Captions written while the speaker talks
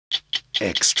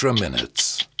extra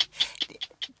minutes.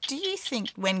 Do you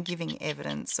think when giving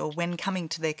evidence or when coming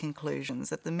to their conclusions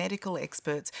that the medical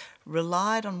experts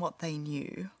relied on what they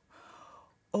knew,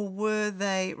 or were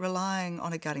they relying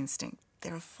on a gut instinct?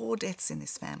 There are 4 deaths in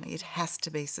this family. It has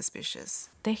to be suspicious.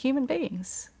 They're human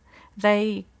beings.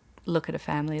 They look at a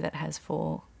family that has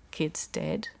 4 kids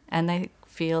dead and they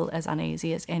feel as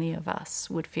uneasy as any of us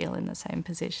would feel in the same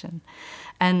position.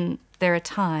 And there are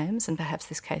times, and perhaps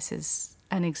this case is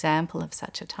an example of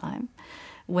such a time,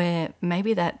 where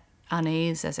maybe that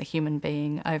unease as a human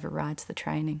being overrides the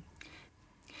training.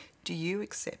 Do you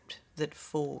accept that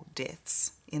 4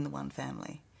 deaths in the one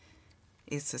family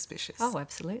is suspicious? Oh,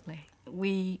 absolutely.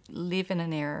 We live in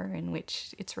an era in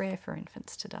which it's rare for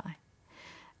infants to die.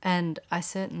 And I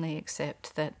certainly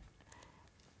accept that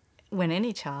when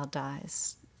any child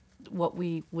dies, what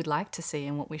we would like to see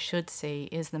and what we should see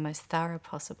is the most thorough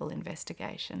possible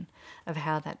investigation of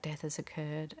how that death has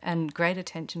occurred and great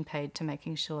attention paid to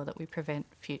making sure that we prevent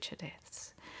future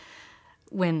deaths.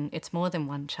 When it's more than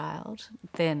one child,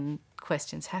 then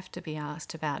questions have to be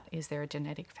asked about, is there a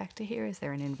genetic factor here? Is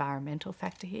there an environmental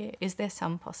factor here? Is there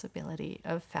some possibility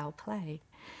of foul play?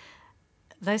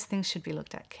 Those things should be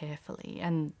looked at carefully,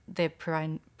 and they're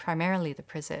primarily the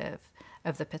preserve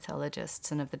of the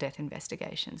pathologists and of the death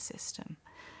investigation system.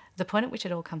 The point at which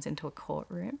it all comes into a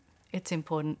courtroom, it's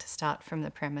important to start from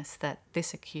the premise that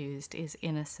this accused is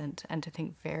innocent and to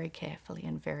think very carefully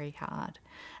and very hard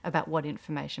about what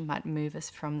information might move us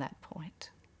from that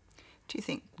point. Do you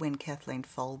think when Kathleen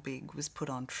Folbigg was put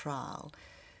on trial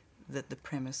that the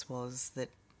premise was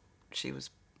that she was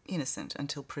innocent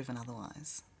until proven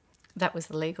otherwise? That was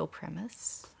the legal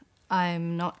premise.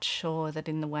 I'm not sure that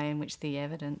in the way in which the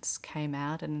evidence came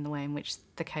out and in the way in which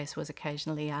the case was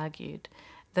occasionally argued,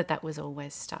 that was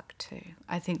always stuck to.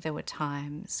 I think there were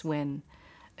times when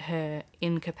her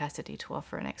incapacity to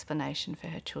offer an explanation for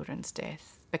her children's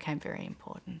death became very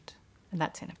important, and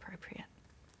that's inappropriate.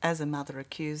 As a mother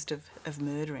accused of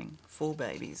murdering 4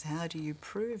 babies, how do you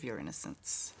prove your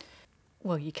innocence?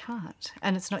 Well, you can't,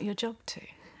 and it's not your job to.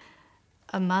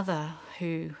 A mother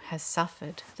who has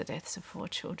suffered the deaths of 4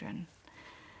 children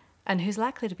and who's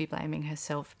likely to be blaming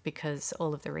herself because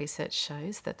all of the research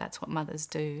shows that that's what mothers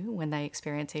do when they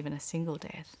experience even a single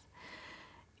death,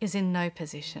 is in no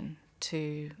position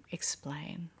to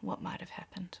explain what might have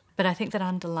happened. But I think that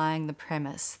underlying the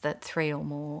premise that 3 or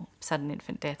more sudden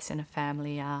infant deaths in a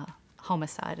family are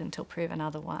homicide until proven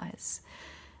otherwise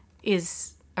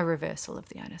is a reversal of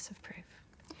the onus of proof.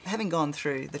 Having gone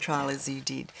through the trial as you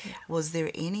did, was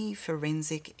there any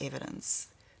forensic evidence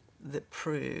that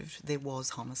proved there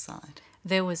was homicide?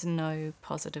 There was no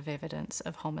positive evidence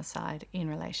of homicide in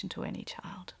relation to any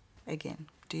child. Again,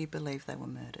 do you believe they were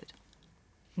murdered?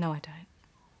 No, I don't.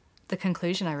 The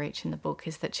conclusion I reach in the book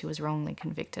is that she was wrongly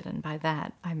convicted, and by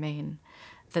that I mean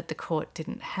that the court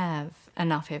didn't have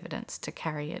enough evidence to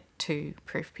carry it to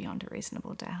proof beyond a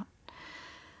reasonable doubt.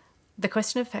 The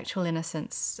question of factual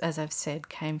innocence, as I've said,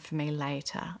 came for me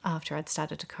later, after I'd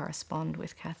started to correspond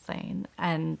with Kathleen,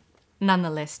 and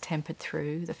nonetheless tempered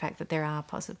through the fact that there are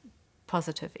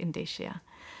positive indicia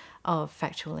of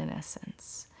factual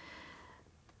innocence.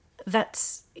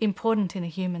 That's important in a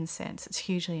human sense. It's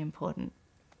hugely important.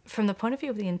 From the point of view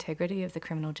of the integrity of the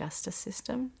criminal justice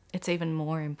system, it's even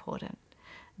more important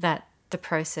that the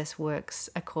process works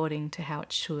according to how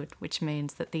it should, which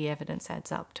means that the evidence adds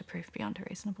up to proof beyond a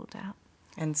reasonable doubt.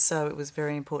 And so it was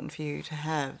very important for you to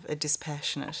have a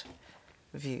dispassionate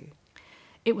view.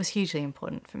 It was hugely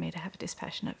important for me to have a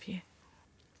dispassionate view.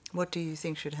 What do you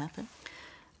think should happen?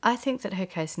 I think that her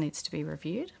case needs to be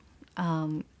reviewed,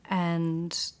 and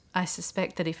I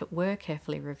suspect that if it were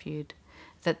carefully reviewed,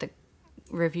 that the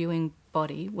reviewing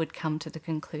body would come to the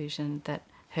conclusion that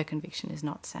her conviction is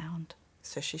not sound.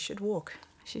 So she should walk.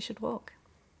 She should walk.